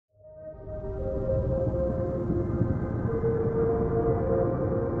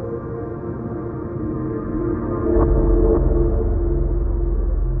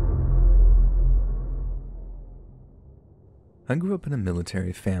I grew up in a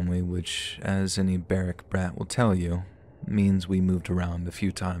military family, which, as any barrack brat will tell you, means we moved around a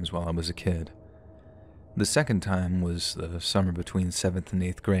few times while I was a kid. The second time was the summer between 7th and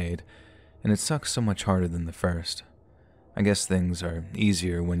 8th grade, and it sucks so much harder than the first. I guess things are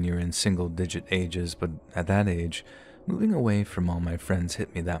easier when you're in single-digit ages, but at that age, moving away from all my friends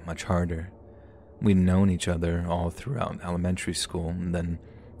hit me that much harder. We'd known each other all throughout elementary school, and then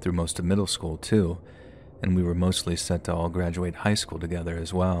through most of middle school too, and we were mostly set to all graduate high school together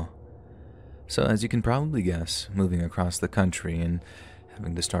as well. So as you can probably guess, moving across the country and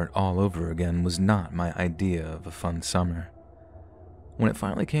having to start all over again was not my idea of a fun summer. When it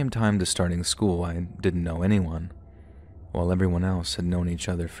finally came time to starting school, I didn't know anyone, while everyone else had known each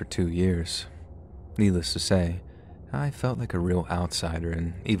other for 2 years. Needless to say, I felt like a real outsider,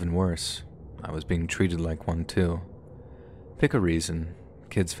 and even worse, I was being treated like one too. Pick a reason.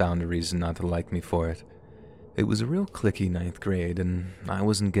 Kids found a reason not to like me for it. It was a real cliquey 9th grade, and I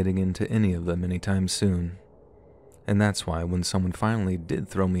wasn't getting into any of them anytime soon. And that's why when someone finally did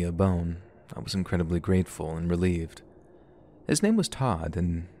throw me a bone, I was incredibly grateful and relieved. His name was Todd,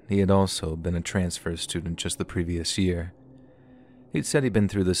 and he had also been a transfer student just the previous year. He'd said he'd been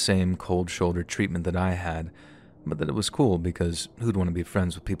through the same cold shoulder treatment that I had, but that it was cool because who'd want to be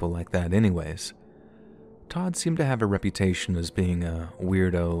friends with people like that anyways? Todd seemed to have a reputation as being a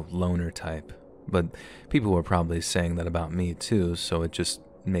weirdo loner type, but people were probably saying that about me too, so it just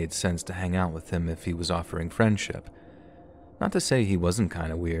made sense to hang out with him if he was offering friendship. Not to say he wasn't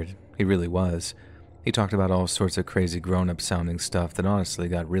kind of weird, he really was. He talked about all sorts of crazy grown-up sounding stuff that honestly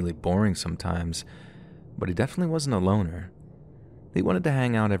got really boring sometimes, but he definitely wasn't a loner. He wanted to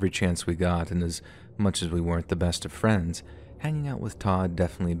hang out every chance we got, and as much as we weren't the best of friends, hanging out with Todd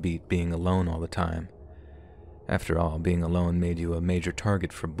definitely beat being alone all the time. After all, being alone made you a major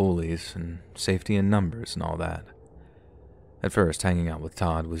target for bullies and safety in numbers and all that. At first, hanging out with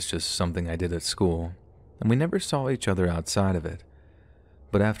Todd was just something I did at school, and we never saw each other outside of it.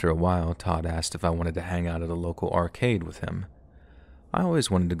 But after a while, Todd asked if I wanted to hang out at a local arcade with him. I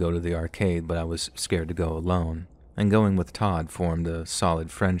always wanted to go to the arcade, but I was scared to go alone, and going with Todd formed a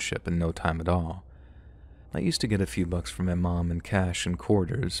solid friendship in no time at all. I used to get a few bucks from my mom in cash and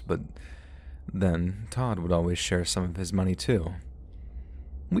quarters, but then Todd would always share some of his money too.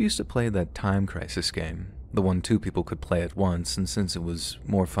 We used to play that time crisis game, the one 2 people could play at once, and since it was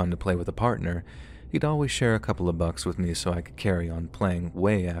more fun to play with a partner, he'd always share a couple of bucks with me so I could carry on playing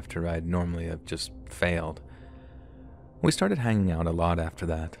way after I'd normally have just failed. We started hanging out a lot after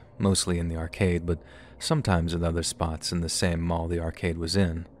that, mostly in the arcade, but sometimes at other spots in the same mall the arcade was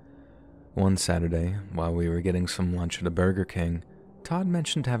in. One Saturday, while we were getting some lunch at a Burger King, Todd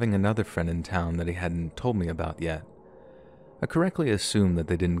mentioned having another friend in town that he hadn't told me about yet. I correctly assumed that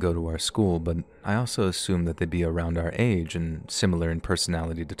they didn't go to our school, but I also assumed that they'd be around our age and similar in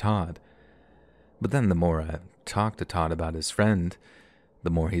personality to Todd. But then the more I talked to Todd about his friend,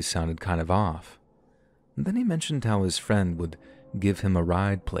 the more he sounded kind of off. And then he mentioned how his friend would give him a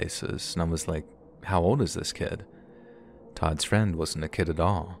ride places, and I was like, how old is this kid? Todd's friend wasn't a kid at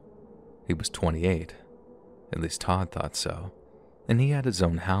all. He was 28. At least Todd thought so. And he had his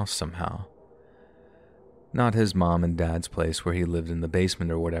own house somehow. Not his mom and dad's place where he lived in the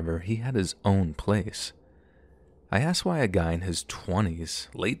basement or whatever, he had his own place. I asked why a guy in his 20s,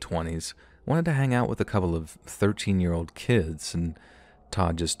 late 20s, wanted to hang out with a couple of 13-year-old kids, and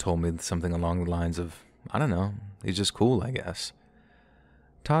Todd just told me something along the lines of, I don't know, he's just cool, I guess.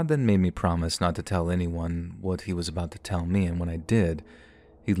 Todd then made me promise not to tell anyone what he was about to tell me, and when I did,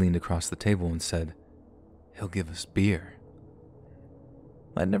 he leaned across the table and said, he'll give us beer.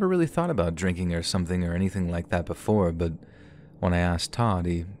 I'd never really thought about drinking or something or anything like that before, but when I asked Todd,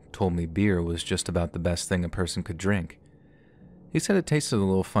 he told me beer was just about the best thing a person could drink. He said it tasted a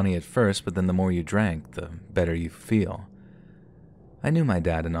little funny at first, but then the more you drank, the better you feel. I knew my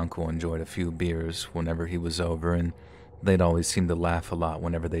dad and uncle enjoyed a few beers whenever he was over, and they'd always seem to laugh a lot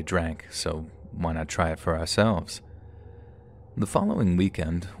whenever they drank, so why not try it for ourselves? The following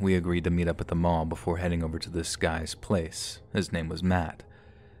weekend, we agreed to meet up at the mall before heading over to this guy's place. His name was Matt.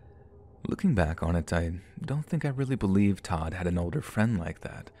 Looking back on it, I don't think I really believed Todd had an older friend like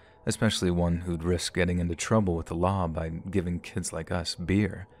that, especially one who'd risk getting into trouble with the law by giving kids like us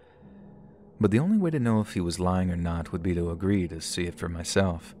beer. But the only way to know if he was lying or not would be to agree to see it for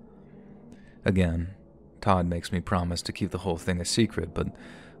myself. Again, Todd makes me promise to keep the whole thing a secret, but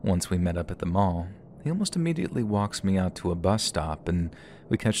once we met up at the mall, he almost immediately walks me out to a bus stop and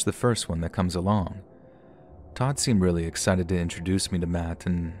we catch the first one that comes along. Todd seemed really excited to introduce me to Matt,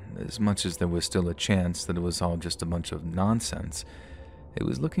 and as much as there was still a chance that it was all just a bunch of nonsense, it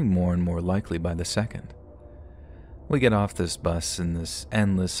was looking more and more likely by the second. We get off this bus in this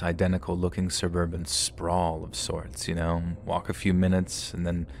endless, identical-looking suburban sprawl of sorts, walk a few minutes, and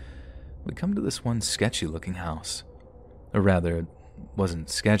then we come to this one sketchy-looking house. Or rather, it wasn't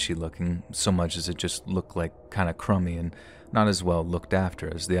sketchy-looking so much as it just looked like kind of crummy and not as well looked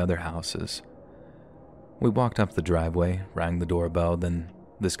after as the other houses. We walked up the driveway, rang the doorbell, then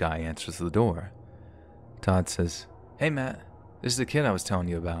this guy answers the door. Todd says, "Hey Matt, this is the kid I was telling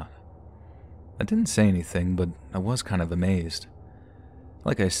you about." I didn't say anything, but I was kind of amazed.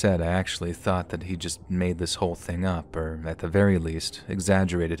 Like I said, I actually thought that he just made this whole thing up, or at the very least,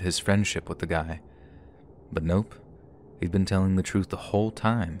 exaggerated his friendship with the guy. But nope, he'd been telling the truth the whole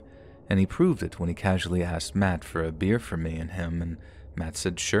time, and he proved it when he casually asked Matt for a beer for me and him, and Matt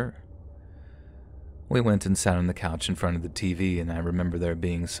said sure. We went and sat on the couch in front of the TV, and I remember there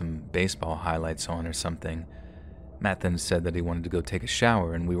being some baseball highlights on or something. Matt then said that he wanted to go take a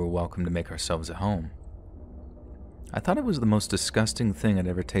shower and we were welcome to make ourselves at home. I thought it was the most disgusting thing I'd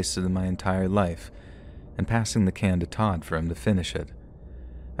ever tasted in my entire life, and passing the can to Todd for him to finish it.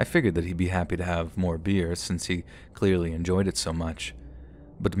 I figured that he'd be happy to have more beer since he clearly enjoyed it so much,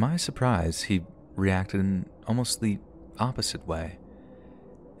 but to my surprise, he reacted in almost the opposite way.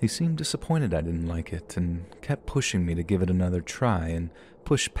 He seemed disappointed I didn't like it and kept pushing me to give it another try and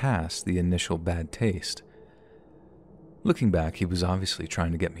push past the initial bad taste. Looking back, he was obviously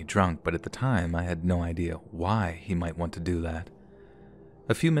trying to get me drunk, but at the time I had no idea why he might want to do that.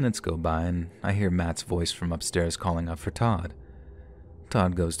 A few minutes go by and I hear Matt's voice from upstairs calling out for Todd.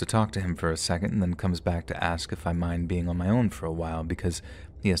 Todd goes to talk to him for a second and then comes back to ask if I mind being on my own for a while because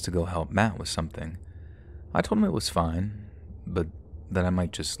he has to go help Matt with something. I told him it was fine, but that I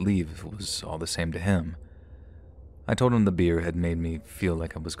might just leave if it was all the same to him. I told him the beer had made me feel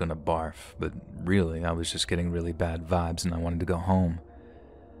like I was going to barf, but really I was just getting really bad vibes and I wanted to go home.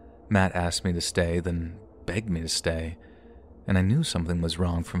 Matt asked me to stay, then begged me to stay, and I knew something was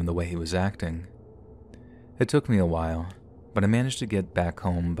wrong from the way he was acting. It took me a while, but I managed to get back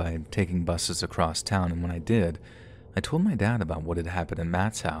home by taking buses across town, and when I did, I told my dad about what had happened at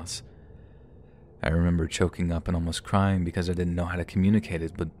Matt's house. I remember choking up and almost crying because I didn't know how to communicate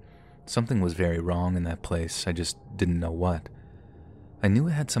it, but something was very wrong in that place, I just didn't know what. I knew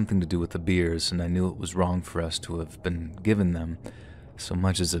it had something to do with the beers, and I knew it was wrong for us to have been given them. So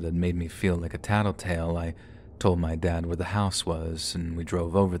much as it had made me feel like a tattletale, I told my dad where the house was, and we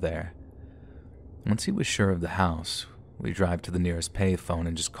drove over there. Once he was sure of the house, we drive to the nearest payphone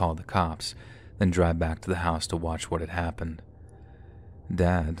and just call the cops, then drive back to the house to watch what had happened.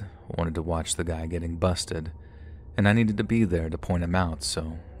 Dad wanted to watch the guy getting busted, and I needed to be there to point him out,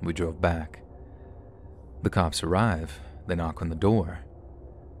 so we drove back. The cops arrive, they knock on the door,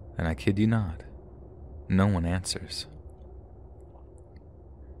 and I kid you not, no one answers.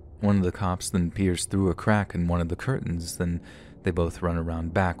 One of the cops then peers through a crack in one of the curtains, then they both run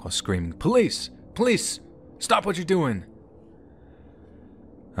around back while screaming, "Police! Police! Stop what you're doing!"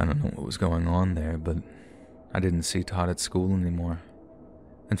 I don't know what was going on there, but I didn't see Todd at school anymore.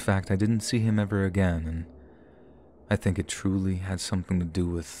 In fact, I didn't see him ever again, and I think it truly had something to do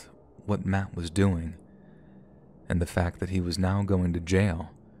with what Matt was doing, and the fact that he was now going to jail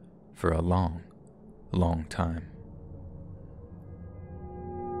for a long, long time.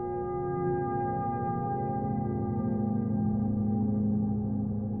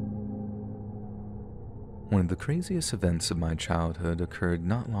 One of the craziest events of my childhood occurred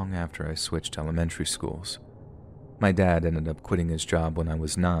not long after I switched elementary schools. My dad ended up quitting his job when I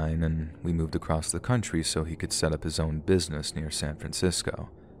was 9, and we moved across the country so he could set up his own business near San Francisco.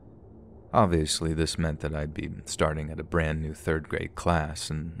 Obviously, this meant that I'd be starting at a brand new 3rd grade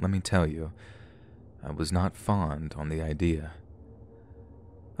class, and let me tell you, I was not fond on the idea.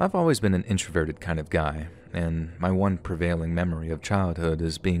 I've always been an introverted kind of guy, and my one prevailing memory of childhood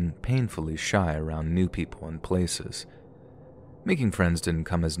is being painfully shy around new people and places. Making friends didn't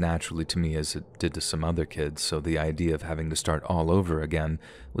come as naturally to me as it did to some other kids, so the idea of having to start all over again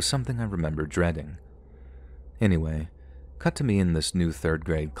was something I remember dreading. Anyway, cut to me in this new 3rd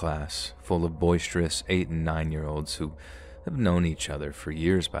grade class, full of boisterous 8 and 9-year-olds who have known each other for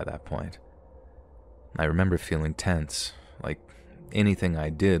years by that point. I remember feeling tense, like anything I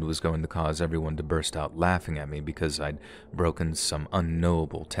did was going to cause everyone to burst out laughing at me because I'd broken some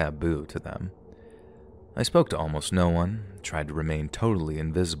unknowable taboo to them. I spoke to almost no one, tried to remain totally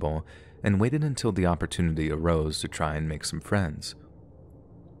invisible, and waited until the opportunity arose to try and make some friends.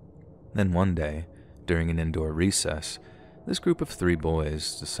 Then one day, during an indoor recess, this group of 3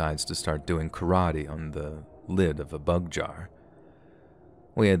 boys decides to start doing karate on the lid of a bug jar.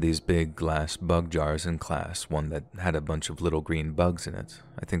 We had these big glass bug jars in class, one that had a bunch of little green bugs in it.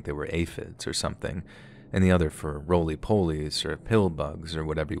 I think they were aphids or something, and the other for roly-polies or pill bugs or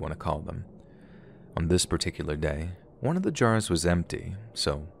whatever you want to call them. On this particular day, one of the jars was empty,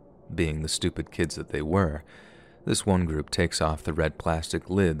 so, being the stupid kids that they were, this one group takes off the red plastic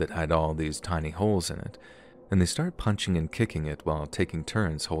lid that had all these tiny holes in it, and they start punching and kicking it while taking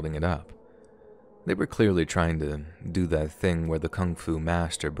turns holding it up. They were clearly trying to do that thing where the kung fu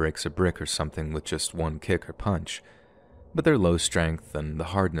master breaks a brick or something with just one kick or punch, but their low strength and the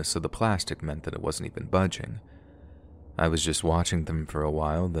hardness of the plastic meant that it wasn't even budging. I was just watching them for a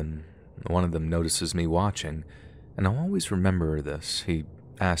while, then one of them notices me watching, and I'll always remember this. He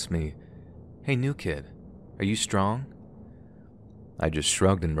asked me, "Hey, new kid, are you strong?" I just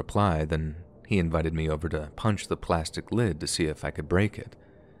shrugged in reply, then he invited me over to punch the plastic lid to see if I could break it.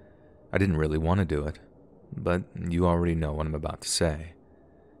 I didn't really want to do it, but you already know what I'm about to say.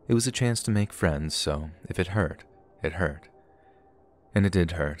 It was a chance to make friends, so if it hurt, it hurt. And it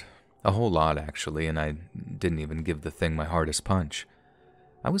did hurt. A whole lot, actually, and I didn't even give the thing my hardest punch.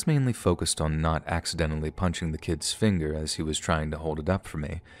 I was mainly focused on not accidentally punching the kid's finger as he was trying to hold it up for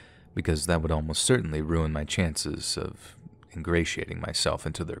me, because that would almost certainly ruin my chances of ingratiating myself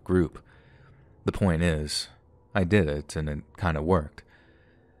into their group. The point is, I did it, and it kind of worked.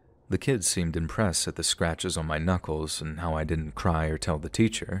 The kids seemed impressed at the scratches on my knuckles and how I didn't cry or tell the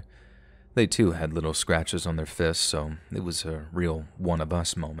teacher. They too had little scratches on their fists, so it was a real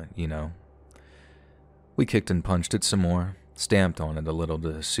one-of-us moment, you know. We kicked and punched it some more, stamped on it a little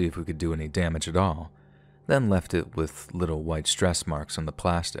to see if we could do any damage at all, then left it with little white stress marks on the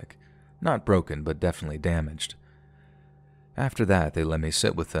plastic. Not broken, but definitely damaged. After that, they let me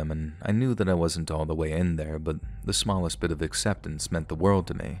sit with them, and I knew that I wasn't all the way in there, but the smallest bit of acceptance meant the world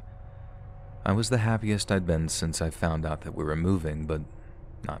to me. I was the happiest I'd been since I found out that we were moving, but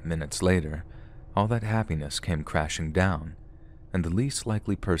not minutes later, all that happiness came crashing down, and the least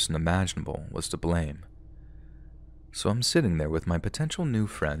likely person imaginable was to blame. So I'm sitting there with my potential new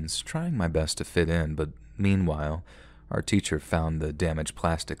friends, trying my best to fit in, but meanwhile, our teacher found the damaged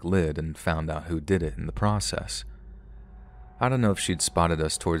plastic lid and found out who did it in the process. I don't know if she'd spotted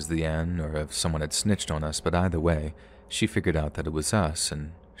us towards the end or if someone had snitched on us, but either way, she figured out that it was us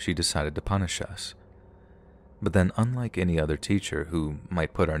and she decided to punish us. But then, unlike any other teacher who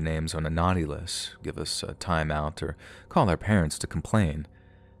might put our names on a naughty list, give us a timeout, or call our parents to complain,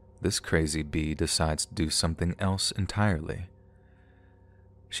 this crazy bee decides to do something else entirely.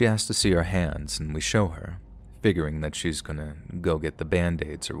 She asks to see our hands, and we show her, figuring that she's gonna go get the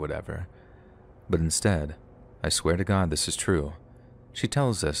band-aids or whatever. But instead, I swear to God this is true, she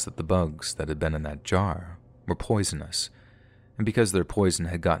tells us that the bugs that had been in that jar were poisonous, and because their poison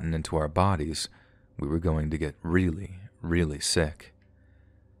had gotten into our bodies, we were going to get really, really sick.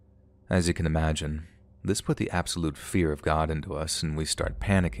 As you can imagine, this put the absolute fear of God into us, and we start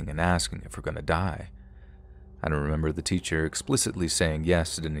panicking and asking if we're going to die. I don't remember the teacher explicitly saying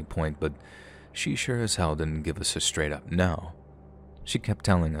yes at any point, but she sure as hell didn't give us a straight-up no. She kept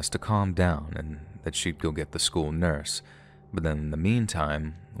telling us to calm down and that she'd go get the school nurse, but then in the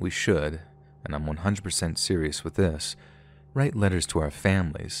meantime, we should, and I'm 100% serious with this, write letters to our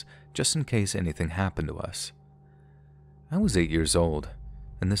families just in case anything happened to us. I was 8 years old,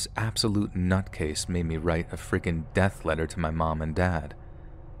 and this absolute nutcase made me write a freaking death letter to my mom and dad.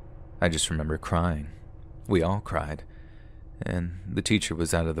 I just remember crying. We all cried. And the teacher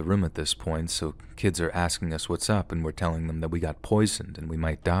was out of the room at this point, so kids are asking us what's up, and we're telling them that we got poisoned and we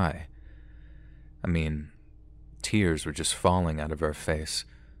might die. I mean, tears were just falling out of our face,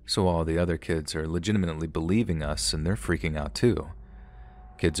 so all the other kids are legitimately believing us, and they're freaking out too.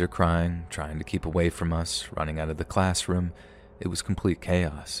 Kids are crying, trying to keep away from us, running out of the classroom. It was complete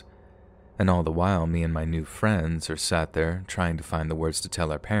chaos. And all the while, me and my new friends are sat there trying to find the words to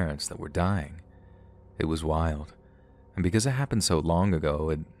tell our parents that we're dying. It was wild. And because it happened so long ago,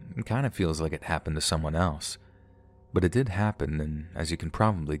 it kind of feels like it happened to someone else. But it did happen, and as you can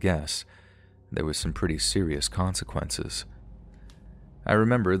probably guess, there was some pretty serious consequences. I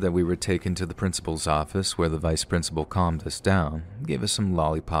remember that we were taken to the principal's office where the vice principal calmed us down, gave us some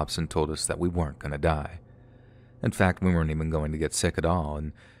lollipops, and told us that we weren't going to die. In fact, we weren't even going to get sick at all,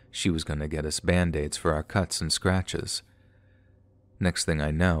 and she was going to get us band-aids for our cuts and scratches. Next thing I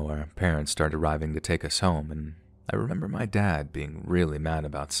know, our parents started arriving to take us home, and I remember my dad being really mad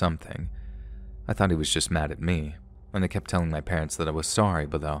about something. I thought he was just mad at me, and I kept telling my parents that I was sorry,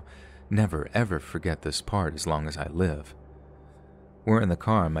 but I'll never ever forget this part as long as I live. We're in the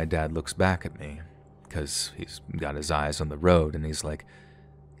car and my dad looks back at me, because he's got his eyes on the road, and he's like,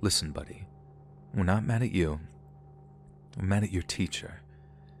 "Listen, buddy, we're not mad at you. We're mad at your teacher.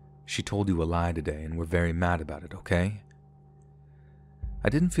 She told you a lie today, and we're very mad about it, okay?" I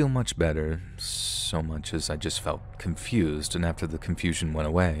didn't feel much better, so much as I just felt confused, and after the confusion went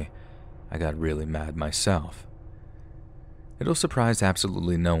away, I got really mad myself. It'll surprise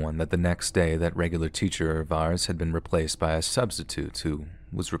absolutely no one that the next day that regular teacher of ours had been replaced by a substitute who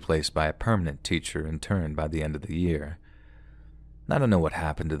was replaced by a permanent teacher in turn by the end of the year. I don't know what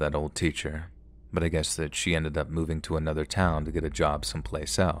happened to that old teacher, but I guess that she ended up moving to another town to get a job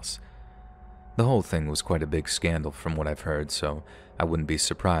someplace else. The whole thing was quite a big scandal from what I've heard, so I wouldn't be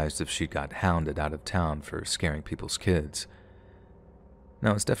surprised if she got hounded out of town for scaring people's kids.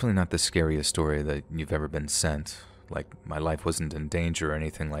 Now, it's definitely not the scariest story that you've ever been sent. Like, my life wasn't in danger or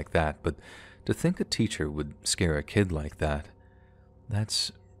anything like that, but to think a teacher would scare a kid like that,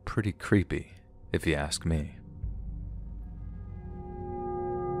 that's pretty creepy, if you ask me.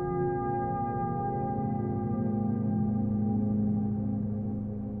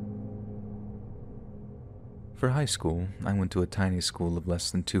 For high school, I went to a tiny school of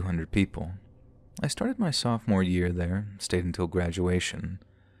less than 200 people. I started my sophomore year there, stayed until graduation.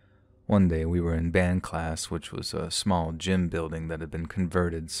 One day we were in band class, which was a small gym building that had been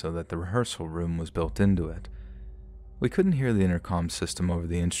converted so that the rehearsal room was built into it. We couldn't hear the intercom system over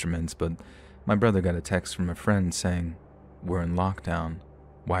the instruments, but my brother got a text from a friend saying, "We're in lockdown.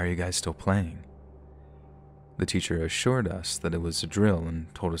 Why are you guys still playing?" The teacher assured us that it was a drill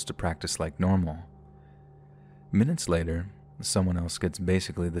and told us to practice like normal. Minutes later, someone else gets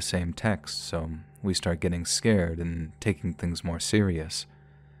basically the same text, so we start getting scared and taking things more serious.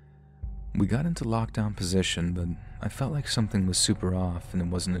 We got into lockdown position, but I felt like something was super off and it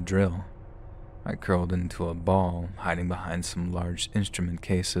wasn't a drill. I curled into a ball, hiding behind some large instrument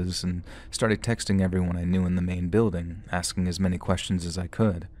cases, and started texting everyone I knew in the main building, asking as many questions as I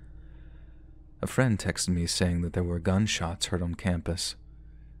could. A friend texted me saying that there were gunshots heard on campus.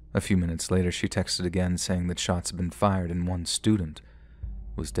 A few minutes later, she texted again saying that shots had been fired and one student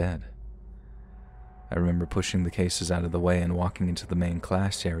was dead. I remember pushing the cases out of the way and walking into the main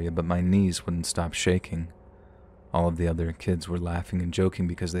class area, but my knees wouldn't stop shaking. All of the other kids were laughing and joking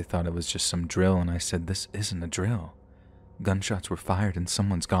because they thought it was just some drill, and I said, "This isn't a drill. Gunshots were fired and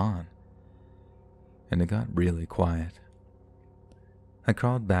someone's gone." And it got really quiet. I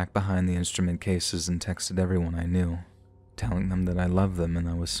crawled back behind the instrument cases and texted everyone I knew, telling them that I loved them and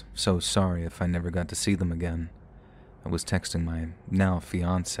I was so sorry if I never got to see them again. I was texting my now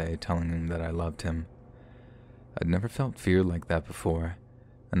fiancé, telling him that I loved him. I'd never felt fear like that before,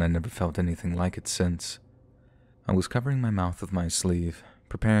 and I never felt anything like it since. I was covering my mouth with my sleeve,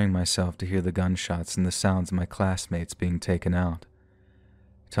 preparing myself to hear the gunshots and the sounds of my classmates being taken out,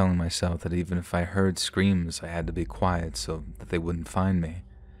 telling myself that even if I heard screams, I had to be quiet so that they wouldn't find me.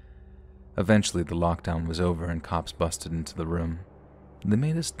 Eventually, the lockdown was over and cops busted into the room. They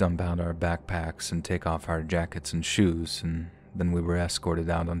made us dump out our backpacks and take off our jackets and shoes, and then we were escorted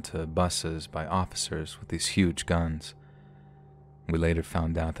out onto buses by officers with these huge guns. We later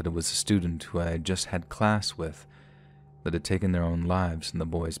found out that it was a student who I had just had class with that had taken their own lives in the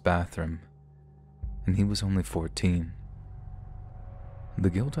boys' bathroom, and he was only 14. The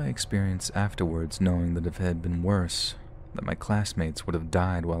guilt I experienced afterwards, knowing that if it had been worse, that my classmates would have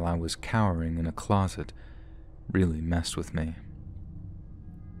died while I was cowering in a closet, really messed with me.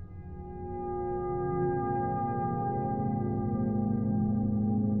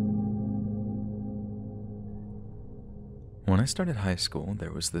 When I started high school,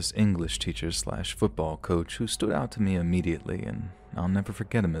 there was this English teacher/football coach who stood out to me immediately, and I'll never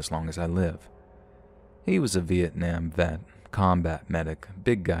forget him as long as I live. He was a Vietnam vet, combat medic,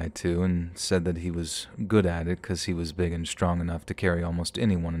 big guy too, and said that he was good at it because he was big and strong enough to carry almost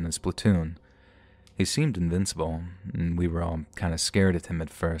anyone in his platoon. He seemed invincible, and we were all kind of scared at him at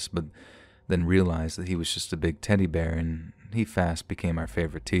first, but then realized that he was just a big teddy bear, and he fast became our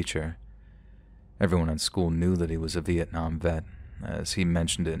favorite teacher. Everyone at school knew that he was a Vietnam vet, as he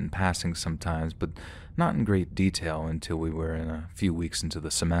mentioned it in passing sometimes, but not in great detail until we were in a few weeks into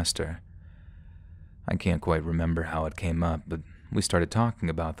the semester. I can't quite remember how it came up, but we started talking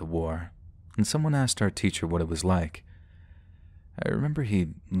about the war, and someone asked our teacher what it was like. I remember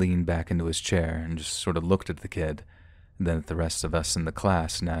he leaned back into his chair and just sort of looked at the kid, and then at the rest of us in the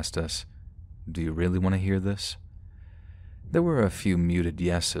class and asked us, "Do you really want to hear this?" There were a few muted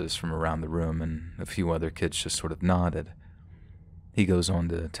yeses from around the room, and a few other kids just sort of nodded. He goes on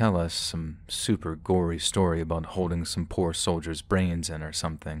to tell us some super gory story about holding some poor soldier's brains in or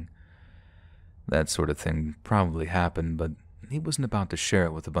something. That sort of thing probably happened, but he wasn't about to share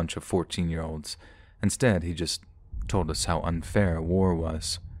it with a bunch of 14-year-olds. Instead, he just told us how unfair war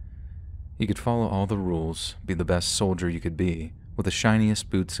was. You could follow all the rules, be the best soldier you could be, with the shiniest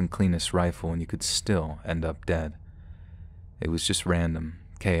boots and cleanest rifle, and you could still end up dead. It was just random,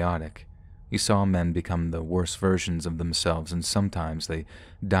 chaotic. You saw men become the worst versions of themselves, and sometimes they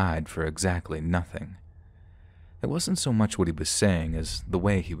died for exactly nothing. It wasn't so much what he was saying as the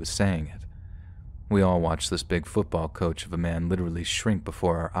way he was saying it. We all watched this big football coach of a man literally shrink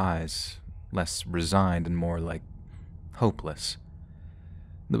before our eyes, less resigned and more like hopeless.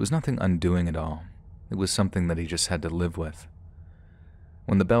 There was nothing undoing it all. It was something that he just had to live with.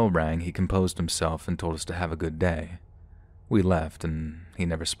 When the bell rang, he composed himself and told us to have a good day. We left, and he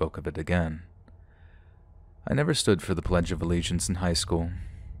never spoke of it again. I never stood for the Pledge of Allegiance in high school.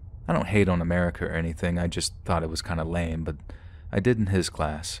 I don't hate on America or anything, I just thought it was kind of lame, but I did in his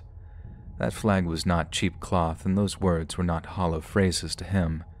class. That flag was not cheap cloth, and those words were not hollow phrases to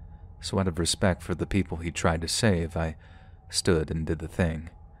him, so out of respect for the people he tried to save, I stood and did the thing.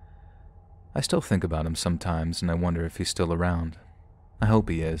 I still think about him sometimes, and I wonder if he's still around. I hope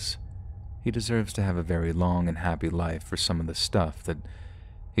he is. He deserves to have a very long and happy life for some of the stuff that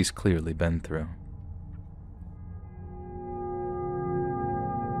he's clearly been through.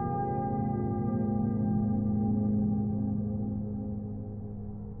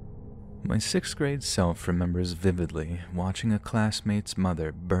 My 6th grade self remembers vividly watching a classmate's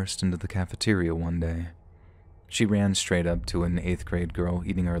mother burst into the cafeteria one day. She ran straight up to an 8th grade girl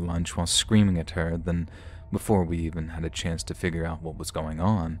eating her lunch while screaming at her, then, before we even had a chance to figure out what was going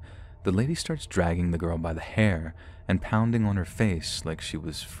on, the lady starts dragging the girl by the hair and pounding on her face like she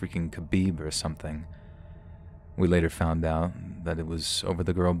was freaking Khabib or something. We later found out that it was over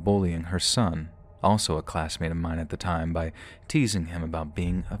the girl bullying her son, also a classmate of mine at the time, by teasing him about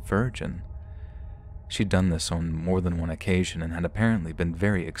being a virgin. She'd done this on more than one occasion and had apparently been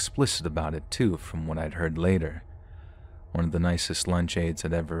very explicit about it too, from what I'd heard later. One of the nicest lunch aides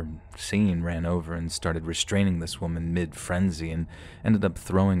I'd ever seen ran over and started restraining this woman mid-frenzy and ended up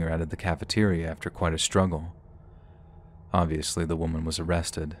throwing her out of the cafeteria after quite a struggle. Obviously, the woman was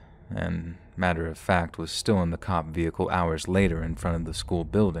arrested, and, matter of fact, was still in the cop vehicle hours later in front of the school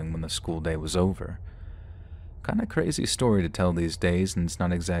building when the school day was over. Kinda crazy story to tell these days, and it's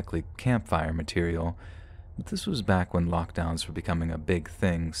not exactly campfire material, but this was back when lockdowns were becoming a big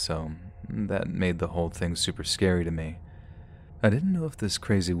thing, so that made the whole thing super scary to me. I didn't know if this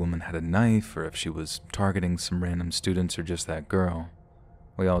crazy woman had a knife, or if she was targeting some random students or just that girl.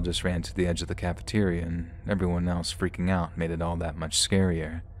 We all just ran to the edge of the cafeteria, and everyone else freaking out made it all that much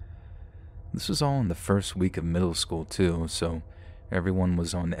scarier. This was all in the first week of middle school too, so everyone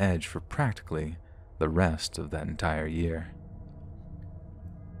was on edge for practically the rest of that entire year.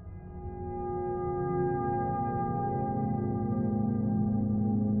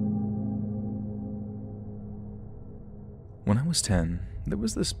 When I was 10, there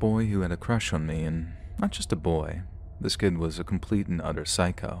was this boy who had a crush on me, and not just a boy. This kid was a complete and utter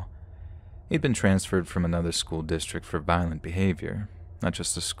psycho. He'd been transferred from another school district for violent behavior. Not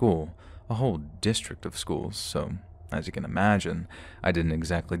just a school, a whole district of schools, so as you can imagine, I didn't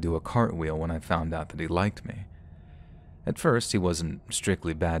exactly do a cartwheel when I found out that he liked me. At first, he wasn't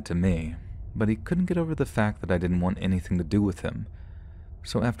strictly bad to me, but he couldn't get over the fact that I didn't want anything to do with him.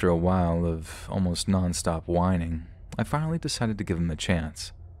 So after a while of almost non-stop whining, I finally decided to give him a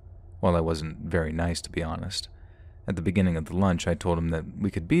chance. While I wasn't very nice, to be honest. At the beginning of the lunch, I told him that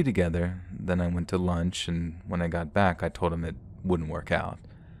we could be together, then I went to lunch, and when I got back, I told him it wouldn't work out.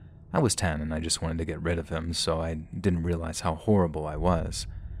 I was 10 and I just wanted to get rid of him, so I didn't realize how horrible I was.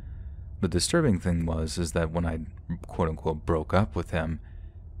 The disturbing thing is that when I quote-unquote broke up with him,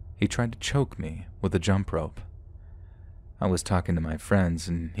 he tried to choke me with a jump rope. I was talking to my friends,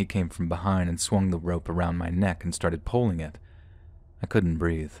 and he came from behind and swung the rope around my neck and started pulling it. I couldn't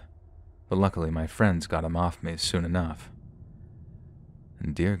breathe, but luckily my friends got him off me soon enough.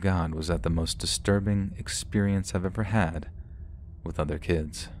 And dear God, was that the most disturbing experience I've ever had with other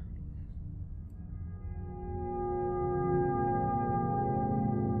kids.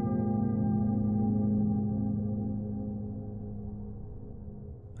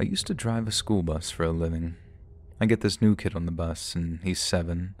 I used to drive a school bus for a living. I get this new kid on the bus, and he's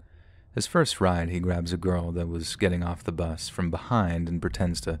 7. His first ride, he grabs a girl that was getting off the bus from behind and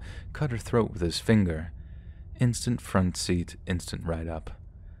pretends to cut her throat with his finger. Instant front seat, instant ride up.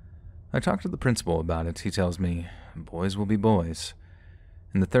 I talk to the principal about it. He tells me, boys will be boys.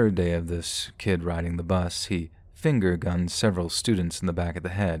 And the third day of this kid riding the bus, he finger gunned several students in the back of the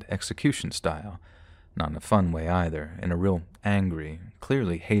head, execution style. Not in a fun way either, in a real angry,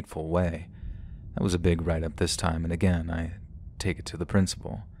 clearly hateful way. That was a big write-up this time, and again, I take it to the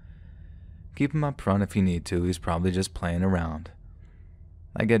principal. Keep him up front if you need to, he's probably just playing around.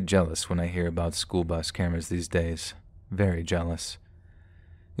 I get jealous when I hear about school bus cameras these days. Very jealous.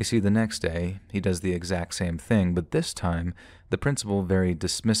 You see, the next day, he does the exact same thing, but this time, the principal very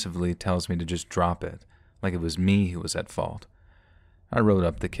dismissively tells me to just drop it, like it was me who was at fault. I wrote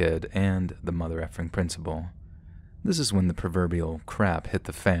up the kid and the mother-effing principal. This is when the proverbial crap hit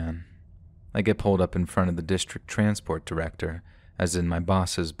the fan. I get pulled up in front of the district transport director, as in my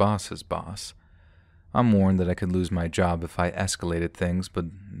boss's boss's boss. I'm warned that I could lose my job if I escalated things, but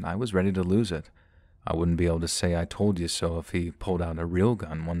I was ready to lose it. I wouldn't be able to say I told you so if he pulled out a real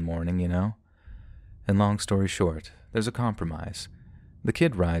gun one morning, you know? And long story short, there's a compromise. The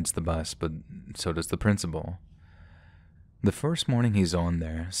kid rides the bus, but so does the principal. The first morning he's on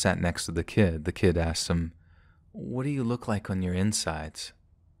there, sat next to the kid asks him, "What do you look like on your insides?"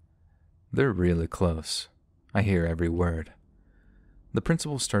 They're really close. I hear every word. The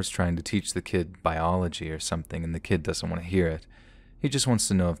principal starts trying to teach the kid biology or something, and the kid doesn't want to hear it. He just wants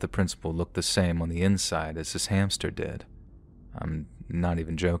to know if the principal looked the same on the inside as his hamster did. I'm not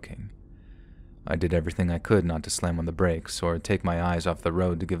even joking. I did everything I could not to slam on the brakes or take my eyes off the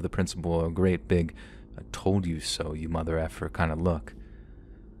road to give the principal a great big, "I told you so, you mother effer" kind of look.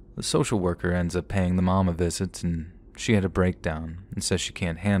 The social worker ends up paying the mom a visit, and she had a breakdown and says she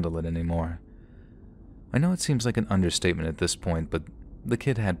can't handle it anymore. I know it seems like an understatement at this point, but the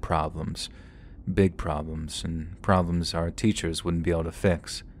kid had problems. Big problems, and problems our teachers wouldn't be able to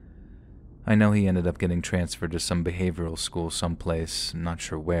fix. I know he ended up getting transferred to some behavioral school someplace, not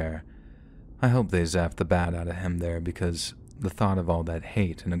sure where. I hope they zapped the bat out of him there, because the thought of all that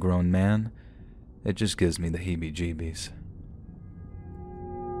hate in a grown man, it just gives me the heebie-jeebies.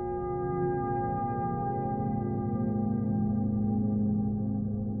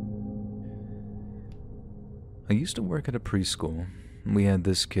 I used to work at a preschool. We had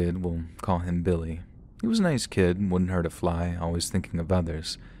this kid, we'll call him Billy. He was a nice kid, wouldn't hurt a fly, always thinking of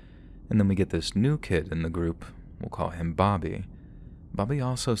others. And then we get this new kid in the group, we'll call him Bobby. Bobby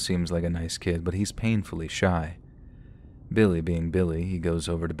also seems like a nice kid, but he's painfully shy. Billy being Billy, he goes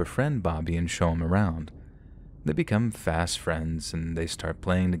over to befriend Bobby and show him around. They become fast friends, and they start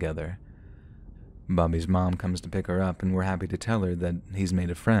playing together. Bobby's mom comes to pick her up, and we're happy to tell her that he's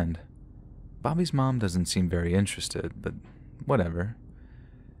made a friend. Bobby's mom doesn't seem very interested, but whatever.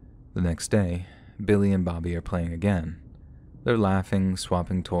 The next day, Billy and Bobby are playing again. They're laughing,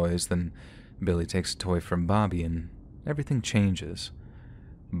 swapping toys, then Billy takes a toy from Bobby and everything changes.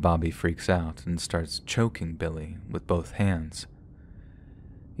 Bobby freaks out and starts choking Billy with both hands.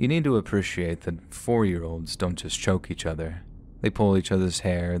 You need to appreciate that 4-year-olds don't just choke each other. They pull each other's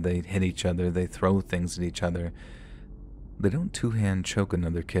hair, they hit each other, they throw things at each other. They don't two-hand choke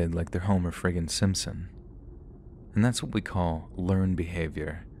another kid like they're Homer friggin' Simpson. And that's what we call learned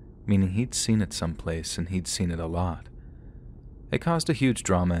behavior, meaning he'd seen it someplace and he'd seen it a lot. It caused a huge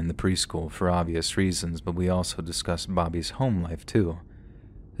drama in the preschool for obvious reasons, but we also discussed Bobby's home life too.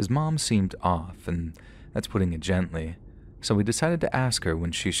 His mom seemed off, and that's putting it gently, so we decided to ask her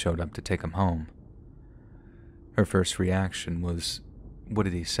when she showed up to take him home. Her first reaction was, "What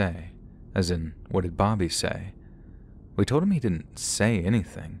did he say?" As in, what did Bobby say? We told him he didn't say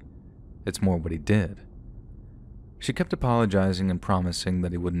anything. It's more what he did. She kept apologizing and promising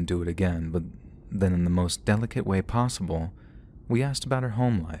that he wouldn't do it again, but then in the most delicate way possible, we asked about her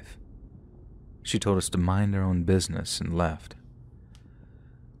home life. She told us to mind our own business and left.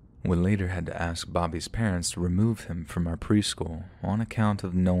 We later had to ask Bobby's parents to remove him from our preschool on account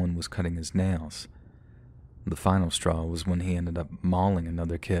of no one was cutting his nails. The final straw was when he ended up mauling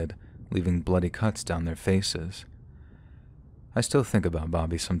another kid, leaving bloody cuts down their faces. I still think about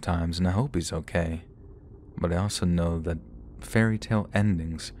Bobby sometimes, and I hope he's okay. But I also know that fairy tale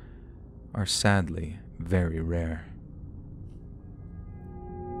endings are sadly very rare.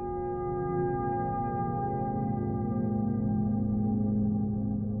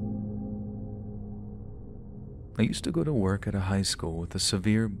 I used to go to work at a high school with a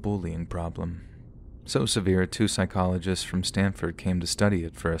severe bullying problem. So severe, 2 psychologists from Stanford came to study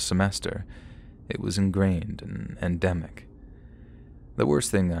it for a semester. It was ingrained and endemic. The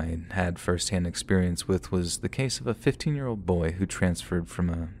worst thing I had first-hand experience with was the case of a 15-year-old boy who transferred from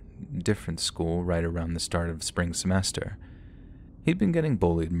a different school right around the start of spring semester. He'd been getting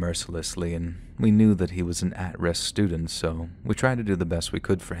bullied mercilessly, and we knew that he was an at-risk student, so we tried to do the best we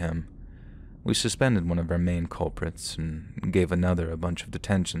could for him. We suspended one of our main culprits and gave another a bunch of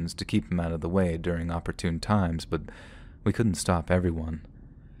detentions to keep him out of the way during opportune times, but we couldn't stop everyone.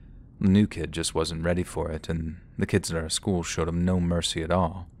 The new kid just wasn't ready for it, and the kids at our school showed him no mercy at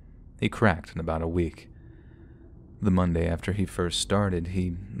all. He cracked in about a week. The Monday after he first started,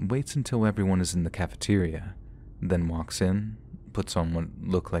 he waits until everyone is in the cafeteria, then walks in, puts on what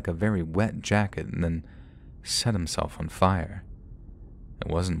looked like a very wet jacket, and then set himself on fire. It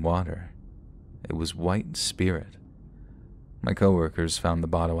wasn't water. It was white spirit. My coworkers found the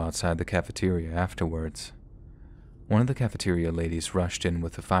bottle outside the cafeteria afterwards. One of the cafeteria ladies rushed in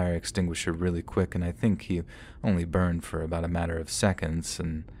with a fire extinguisher really quick, and I think he only burned for about a matter of seconds,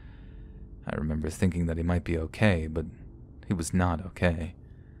 and I remember thinking that he might be okay, but he was not okay.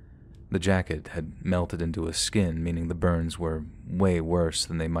 The jacket had melted into his skin, meaning the burns were way worse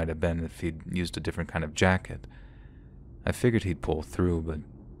than they might have been if he'd used a different kind of jacket. I figured he'd pull through, but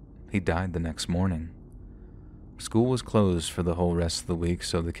he died the next morning. School was closed for the whole rest of the week,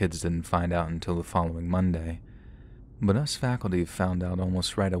 so the kids didn't find out until the following Monday. But us faculty found out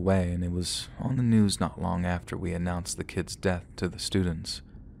almost right away, and it was on the news not long after we announced the kid's death to the students.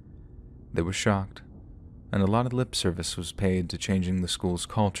 They were shocked, and a lot of lip service was paid to changing the school's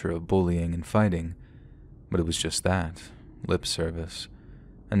culture of bullying and fighting, but it was just that, lip service,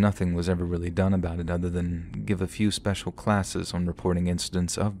 and nothing was ever really done about it other than give a few special classes on reporting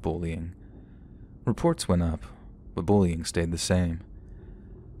incidents of bullying. Reports went up, but bullying stayed the same.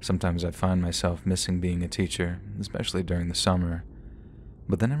 Sometimes I find myself missing being a teacher, especially during the summer,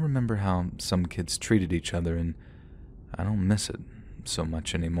 but then I remember how some kids treated each other, and I don't miss it so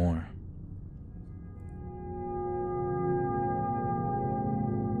much anymore.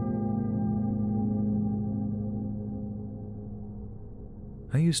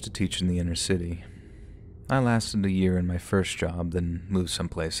 I used to teach in the inner city. I lasted a year in my first job, then moved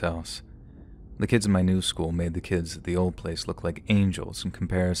someplace else. The kids in my new school made the kids at the old place look like angels in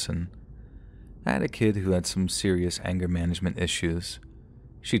comparison. I had a kid who had some serious anger management issues.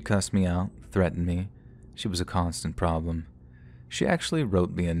 She'd cuss me out, threaten me. She was a constant problem. She actually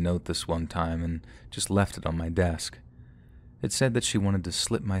wrote me a note this one time and just left it on my desk. It said that she wanted to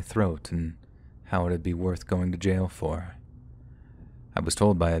slit my throat and how it'd be worth going to jail for. I was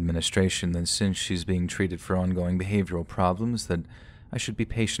told by administration that since she's being treated for ongoing behavioral problems that I should be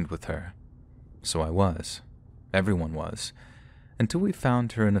patient with her. So I was. Everyone was. Until we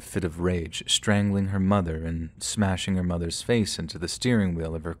found her in a fit of rage, strangling her mother and smashing her mother's face into the steering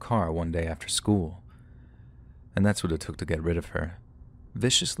wheel of her car one day after school. And that's what it took to get rid of her.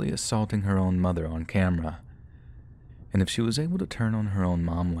 Viciously assaulting her own mother on camera. And if she was able to turn on her own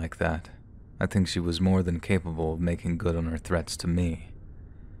mom like that, I think she was more than capable of making good on her threats to me.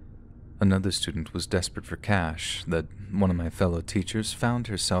 Another student was desperate for cash that one of my fellow teachers found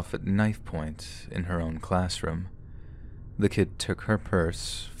herself at knife point in her own classroom. The kid took her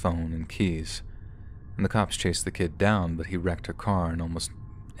purse, phone, and keys, and the cops chased the kid down, but he wrecked her car and almost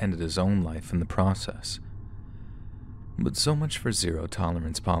ended his own life in the process. But so much for zero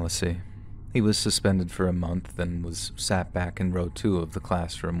tolerance policy. He was suspended for a month, then was sat back in row 2 of the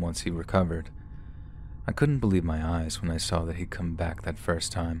classroom once he recovered. I couldn't believe my eyes when I saw that he'd come back that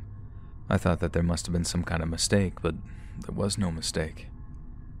first time. I thought that there must have been some kind of mistake, but there was no mistake.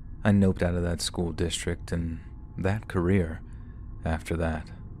 I noped out of that school district and that career after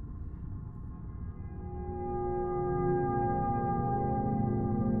that.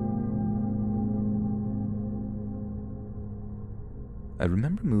 I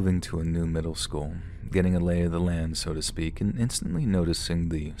remember moving to a new middle school, getting a lay of the land, so to speak, and instantly noticing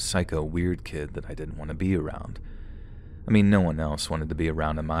the psycho weird kid that I didn't want to be around. I mean, no one else wanted to be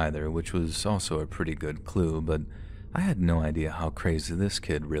around him either, which was also a pretty good clue, but I had no idea how crazy this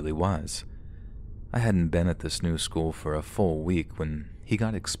kid really was. I hadn't been at this new school for a full week when he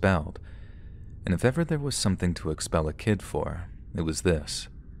got expelled, and if ever there was something to expel a kid for, it was this.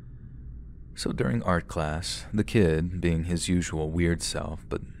 So during art class, the kid, being his usual weird self,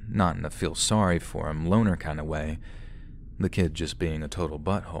 but not in a feel sorry for him, loner kind of way, the kid just being a total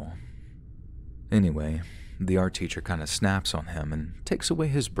butthole. Anyway, the art teacher kind of snaps on him and takes away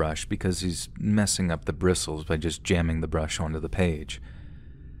his brush because he's messing up the bristles by just jamming the brush onto the page.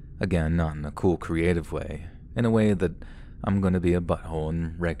 Again, not in a cool creative way, in a way that I'm going to be a butthole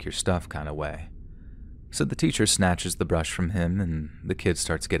and wreck your stuff kind of way. So the teacher snatches the brush from him and the kid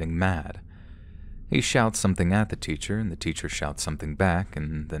starts getting mad. He shouts something at the teacher, and the teacher shouts something back,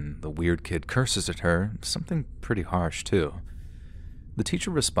 and then the weird kid curses at her, something pretty harsh too. The teacher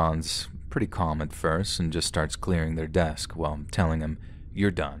responds pretty calm at first and just starts clearing their desk while telling him,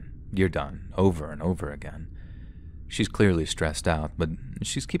 you're done, over and over again. She's clearly stressed out, but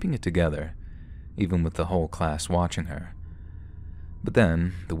she's keeping it together, even with the whole class watching her. But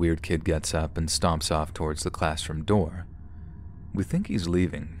then, the weird kid gets up and stomps off towards the classroom door. We think he's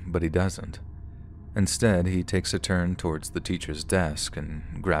leaving, but he doesn't. Instead, he takes a turn towards the teacher's desk and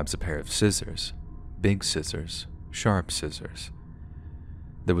grabs a pair of scissors. Big scissors, sharp scissors.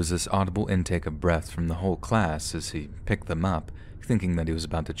 There was this audible intake of breath from the whole class as he picked them up, thinking that he was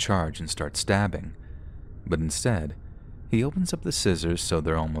about to charge and start stabbing. But instead, He opens up the scissors so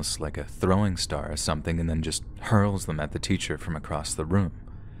they're almost like a throwing star or something and then just hurls them at the teacher from across the room.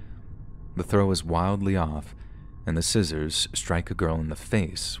 The throw is wildly off, and the scissors strike a girl in the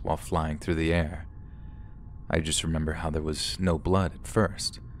face while flying through the air. I just remember how there was no blood at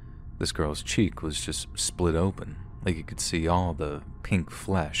first. This girl's cheek was just split open, like you could see all the pink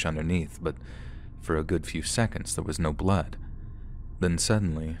flesh underneath, but for a good few seconds there was no blood. Then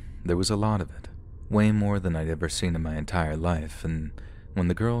suddenly, there was a lot of it, way more than I'd ever seen in my entire life, and when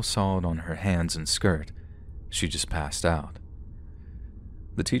the girl saw it on her hands and skirt, she just passed out.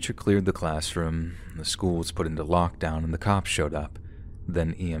 The teacher cleared the classroom, the school was put into lockdown, and the cops showed up,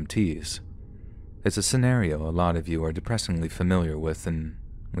 then EMTs. It's a scenario a lot of you are depressingly familiar with, and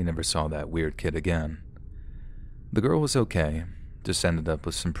we never saw that weird kid again. The girl was okay, just ended up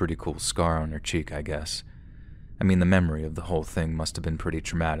with some pretty cool scar on her cheek, I guess. I mean, the memory of the whole thing must have been pretty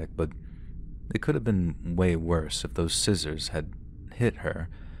traumatic, but it could have been way worse if those scissors had hit her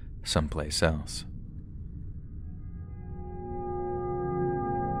someplace else.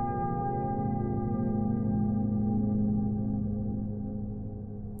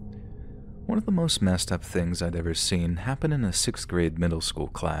 One of the most messed up things I'd ever seen happened in a 6th grade middle school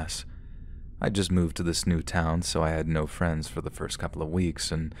class. I just moved to this new town, so I had no friends for the first couple of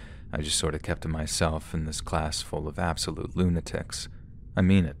weeks, and I just sort of kept to myself in this class full of absolute lunatics. I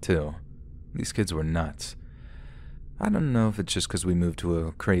mean it, too. These kids were nuts. I don't know if it's just because we moved to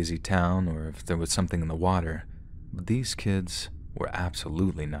a crazy town or if there was something in the water, but these kids were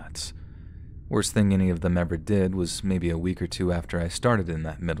absolutely nuts. Worst thing any of them ever did was maybe a week or two after I started in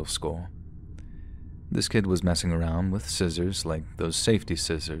that middle school. This kid was messing around with scissors, like those safety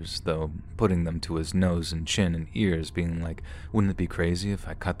scissors, though putting them to his nose and chin and ears, being like, wouldn't it be crazy if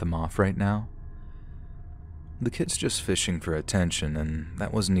I cut them off right now? The kid's just fishing for attention, and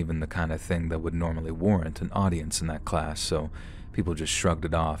that wasn't even the kind of thing that would normally warrant an audience in that class, so people just shrugged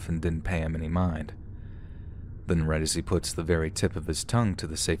it off and didn't pay him any mind. Then right as he puts the very tip of his tongue to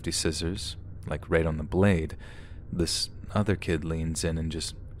the safety scissors, like right on the blade, this other kid leans in and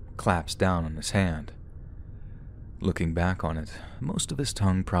just claps down on his hand. Looking back on it, most of his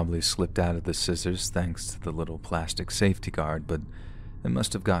tongue probably slipped out of the scissors thanks to the little plastic safety guard, but it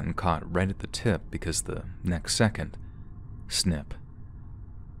must have gotten caught right at the tip because the next second, snip.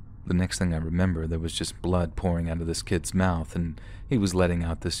 The next thing I remember, there was just blood pouring out of this kid's mouth, and he was letting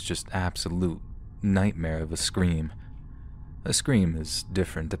out this just absolute nightmare of a scream. A scream is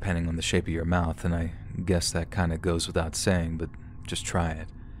different depending on the shape of your mouth, and I guess that kind of goes without saying, but just try it.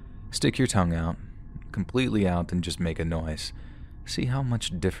 Stick your tongue out, completely out, and just make a noise. See how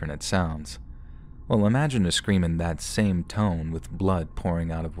much different it sounds. Well, imagine a scream in that same tone with blood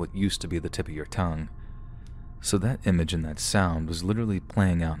pouring out of what used to be the tip of your tongue. So that image and that sound was literally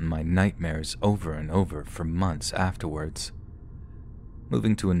playing out in my nightmares over and over for months afterwards.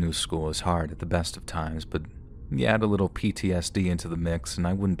 Moving to a new school is hard at the best of times, but you add a little PTSD into the mix and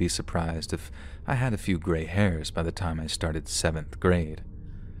I wouldn't be surprised if I had a few gray hairs by the time I started 7th grade.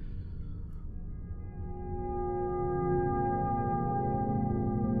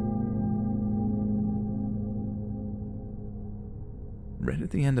 Right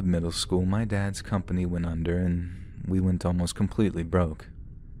at the end of middle school, my dad's company went under and we went almost completely broke.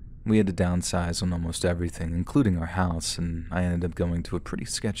 We had to downsize on almost everything, including our house, and I ended up going to a pretty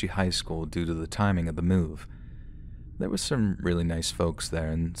sketchy high school due to the timing of the move. There were some really nice folks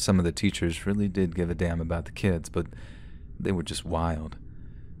there, and some of the teachers really did give a damn about the kids, but they were just wild.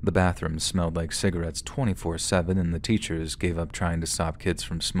 The bathrooms smelled like cigarettes 24/7, and the teachers gave up trying to stop kids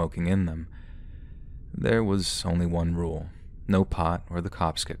from smoking in them. There was only one rule: no pot or the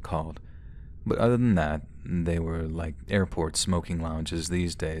cops get called. But other than that, they were like airport smoking lounges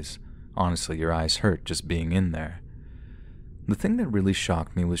these days. Honestly, your eyes hurt just being in there. The thing that really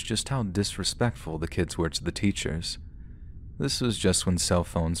shocked me was just how disrespectful the kids were to the teachers. This was just when cell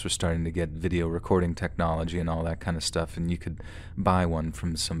phones were starting to get video recording technology and all that kind of stuff, and you could buy one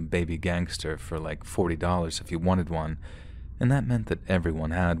from some baby gangster for like $40 if you wanted one, and that meant that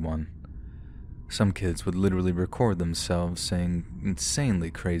everyone had one. Some kids would literally record themselves saying insanely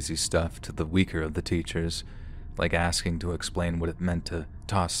crazy stuff to the weaker of the teachers, like asking to explain what it meant to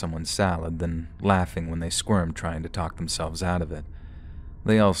toss someone's salad, then laughing when they squirmed trying to talk themselves out of it.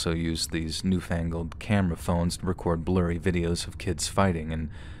 They also used these newfangled camera phones to record blurry videos of kids fighting, and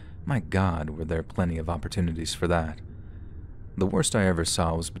my God, were there plenty of opportunities for that. The worst I ever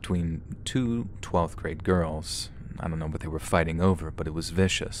saw was between two 12th grade girls. I don't know what they were fighting over, but it was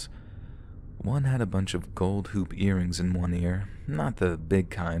vicious. One had a bunch of gold hoop earrings in one ear, not the big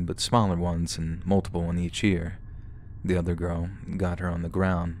kind, but smaller ones and multiple in each ear. The other girl got her on the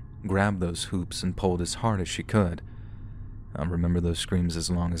ground, grabbed those hoops and pulled as hard as she could. I'll remember those screams as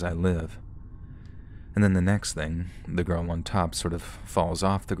long as I live. And then the next thing, the girl on top sort of falls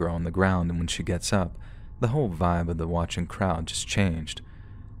off the girl on the ground, and when she gets up, the whole vibe of the watching crowd just changed.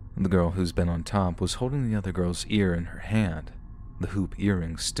 The girl who's been on top was holding the other girl's ear in her hand, the hoop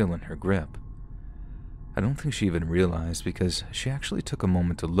earring still in her grip. I don't think she even realized because she actually took a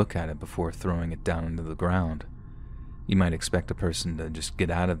moment to look at it before throwing it down into the ground. You might expect a person to just get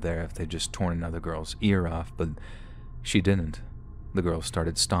out of there if they just torn another girl's ear off, but she didn't. The girl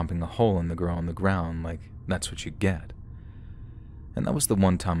started stomping a hole in the girl on the ground like that's what you get. And that was the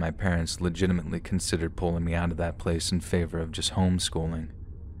one time my parents legitimately considered pulling me out of that place in favor of just homeschooling.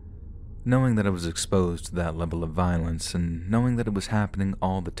 Knowing that I was exposed to that level of violence and knowing that it was happening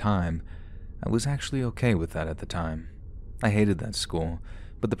all the time, I was actually okay with that at the time. I hated that school,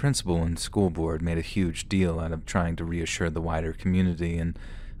 but the principal and school board made a huge deal out of trying to reassure the wider community, and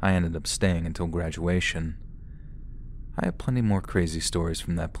I ended up staying until graduation. I have plenty more crazy stories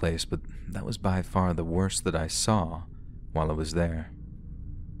from that place, but that was by far the worst that I saw while I was there.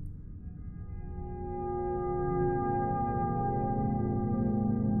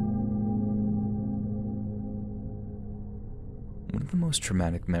 One of the most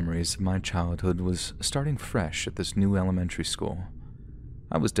traumatic memories of my childhood was starting fresh at this new elementary school.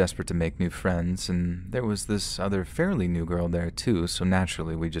 I was desperate to make new friends, and there was this other fairly new girl there too, so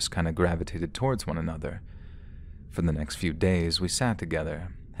naturally we just kind of gravitated towards one another. For the next few days, we sat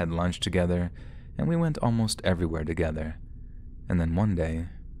together, had lunch together, and we went almost everywhere together. And then one day,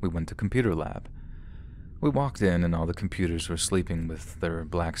 we went to computer lab. We walked in and all the computers were sleeping with their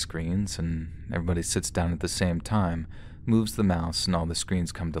black screens, and everybody sits down at the same time, moves the mouse, and all the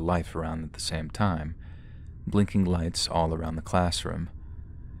screens come to life around at the same time, blinking lights all around the classroom.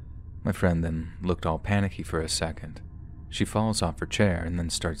 My friend then looked all panicky for a second. She falls off her chair and then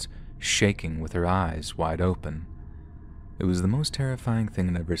starts shaking with her eyes wide open. It was the most terrifying thing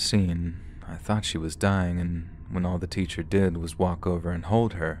I'd ever seen. I thought she was dying, and when all the teacher did was walk over and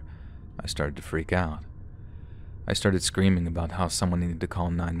hold her, I started to freak out. I started screaming about how someone needed to call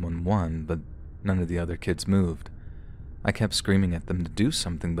 911, but none of the other kids moved. I kept screaming at them to do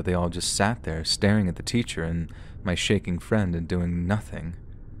something, but they all just sat there staring at the teacher and my shaking friend and doing nothing.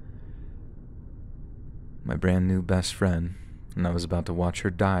 My brand new best friend, and I was about to watch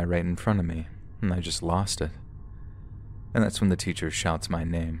her die right in front of me, and I just lost it. And that's when the teacher shouts my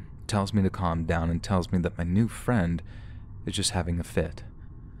name, tells me to calm down, and tells me that my new friend is just having a fit.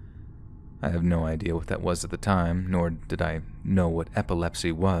 I have no idea what that was at the time, nor did I know what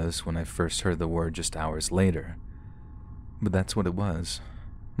epilepsy was when I first heard the word just hours later. But that's what it was.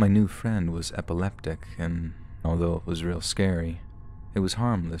 My new friend was epileptic, and although it was real scary, it was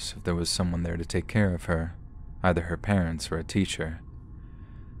harmless if there was someone there to take care of her, either her parents or a teacher.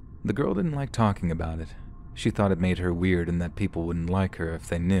 The girl didn't like talking about it. She thought it made her weird and that people wouldn't like her if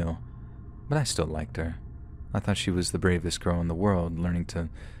they knew. But I still liked her. I thought she was the bravest girl in the world, learning to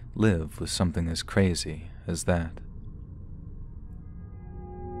live with something as crazy as that.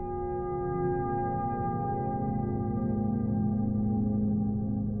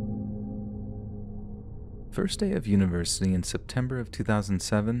 First day of university in September of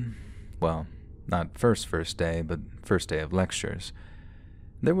 2007, well, not first day, but first day of lectures.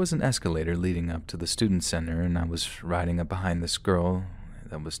 There was an escalator leading up to the student center, and I was riding up behind this girl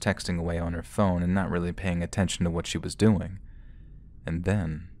that was texting away on her phone and not really paying attention to what she was doing. And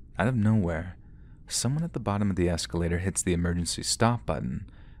then, out of nowhere, someone at the bottom of the escalator hits the emergency stop button,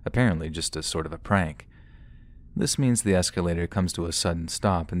 apparently just as sort of a prank. This means the escalator comes to a sudden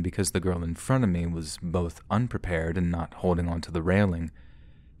stop, and because the girl in front of me was both unprepared and not holding onto the railing,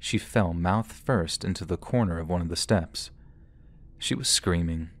 she fell mouth first into the corner of one of the steps. She was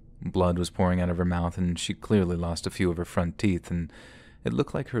screaming. Blood was pouring out of her mouth, and she clearly lost a few of her front teeth, and it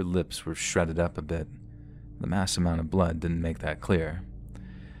looked like her lips were shredded up a bit. The mass amount of blood didn't make that clear.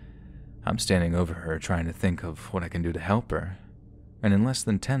 I'm standing over her trying to think of what I can do to help her. And in less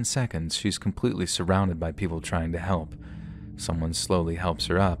than 10 seconds, she's completely surrounded by people trying to help. Someone slowly helps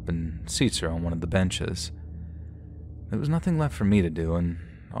her up and seats her on one of the benches. There was nothing left for me to do, and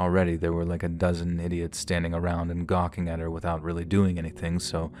already there were like a dozen idiots standing around and gawking at her without really doing anything,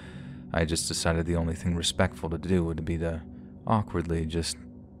 so I just decided the only thing respectful to do would be to awkwardly just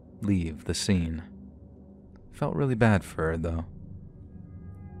leave the scene. Felt really bad for her, though.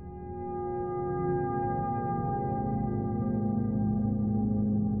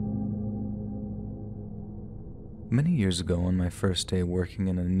 Many years ago, on my first day working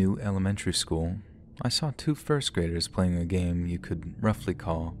in a new elementary school, I saw two first graders playing a game you could roughly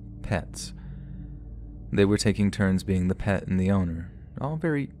call pets. They were taking turns being the pet and the owner, all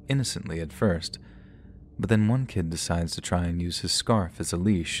very innocently at first, But then one kid decides to try and use his scarf as a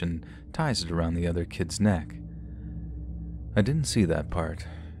leash and ties it around the other kid's neck. I didn't see that part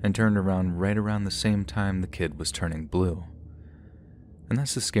and turned around right around the same time the kid was turning blue. And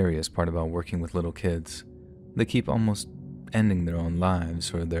that's the scariest part about working with little kids. They keep almost ending their own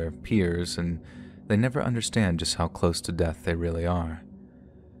lives or their peers, and they never understand just how close to death they really are.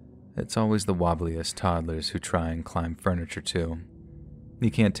 It's always the wobbliest toddlers who try and climb furniture too. You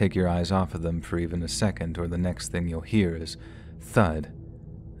can't take your eyes off of them for even a second, or the next thing you'll hear is thud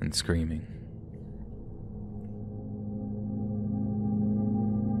and screaming.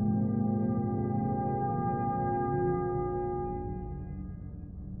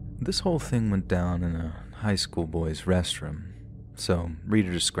 This whole thing went down in a high school boys' restroom, so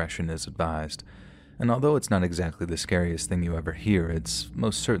reader discretion is advised. And although it's not exactly the scariest thing you ever hear, it's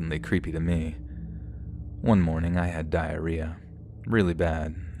most certainly creepy to me. One morning I had diarrhea. Really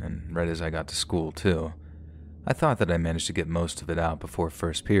bad, and right as I got to school too. I thought that I managed to get most of it out before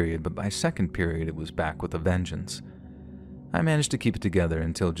first period, but by second period it was back with a vengeance. I managed to keep it together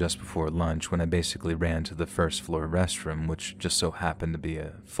until just before lunch, when I basically ran to the first floor restroom, which just so happened to be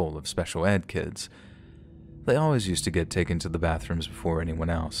full of special ed kids. They always used to get taken to the bathrooms before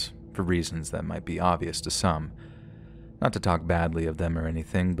anyone else, for reasons that might be obvious to some. Not to talk badly of them or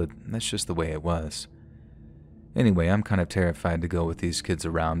anything, but that's just the way it was. Anyway, I'm kind of terrified to go with these kids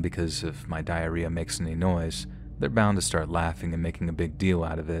around because if my diarrhea makes any noise, they're bound to start laughing and making a big deal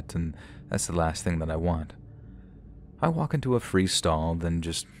out of it, and that's the last thing that I want. I walk into a free stall, then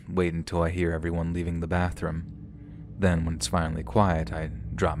just wait until I hear everyone leaving the bathroom. Then, when it's finally quiet, I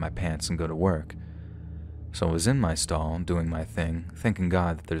drop my pants and go to work. So I was in my stall, doing my thing, thanking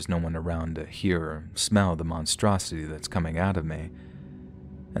God that there's no one around to hear or smell the monstrosity that's coming out of me.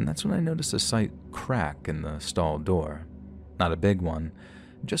 And that's when I noticed a slight crack in the stall door. Not a big one,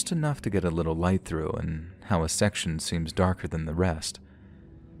 just enough to get a little light through, and how a section seems darker than the rest.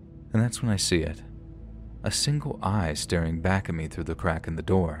 And that's when I see it. A single eye staring back at me through the crack in the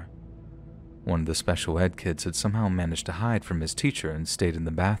door. One of the special ed kids had somehow managed to hide from his teacher and stayed in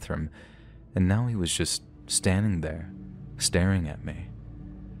the bathroom, and now he was just standing there, staring at me.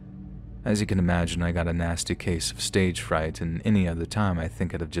 As you can imagine, I got a nasty case of stage fright, and any other time I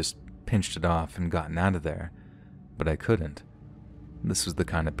think I'd have just pinched it off and gotten out of there, but I couldn't. This was the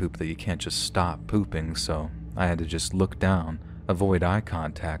kind of poop that you can't just stop pooping, so I had to just look down, avoid eye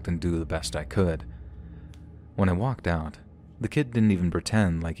contact, and do the best I could. When I walked out, the kid didn't even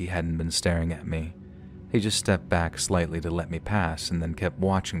pretend like he hadn't been staring at me. He just stepped back slightly to let me pass and then kept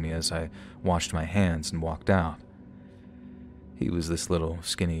watching me as I washed my hands and walked out. He was this little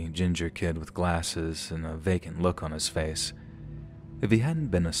skinny ginger kid with glasses and a vacant look on his face. If he hadn't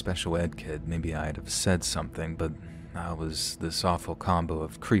been a special ed kid, maybe I'd have said something, but I was this awful combo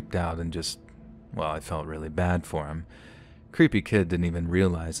of creeped out and just, well, I felt really bad for him. Creepy kid didn't even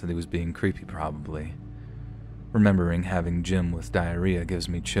realize that he was being creepy, probably. Remembering having gym with diarrhea gives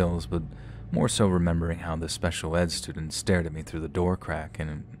me chills, but more so remembering how the special ed student stared at me through the door crack, and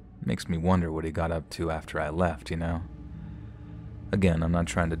it makes me wonder what he got up to after I left, you know? Again, I'm not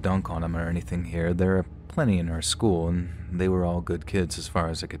trying to dunk on him or anything here. There are plenty in our school, and they were all good kids as far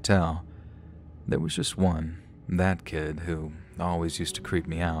as I could tell. There was just one, that kid, who always used to creep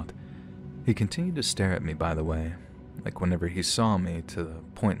me out. He continued to stare at me, by the way, like whenever he saw me, to the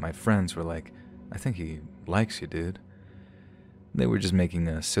point my friends were like, "I think he likes you, dude." They were just making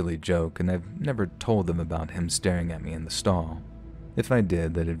a silly joke, and I've never told them about him staring at me in the stall. If I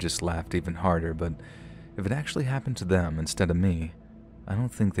did, they'd have just laughed even harder, but if it actually happened to them instead of me, I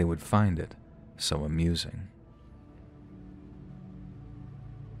don't think they would find it so amusing.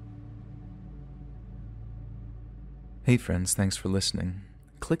 Hey friends, thanks for listening.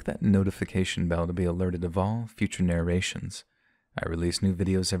 Click that notification bell to be alerted of all future narrations. I release new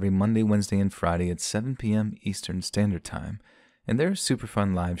videos every Monday, Wednesday, and Friday at 7 p.m. Eastern Standard Time, and there are super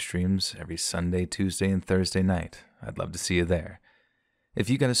fun live streams every Sunday, Tuesday, and Thursday night. I'd love to see you there. If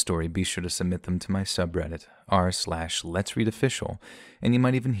you got a story, be sure to submit them to my subreddit, r/letsreadofficial, and you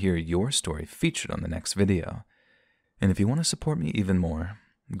might even hear your story featured on the next video. And if you want to support me even more,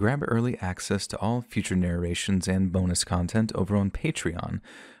 grab early access to all future narrations and bonus content over on Patreon,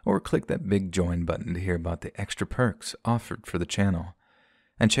 or click that big join button to hear about the extra perks offered for the channel.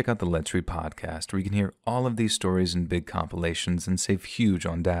 And check out the Let's Read podcast, where you can hear all of these stories in big compilations and save huge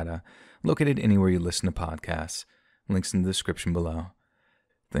on data, located anywhere you listen to podcasts. Links in the description below.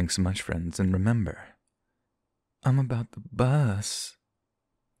 Thanks so much, friends, and remember, I'm about to bust.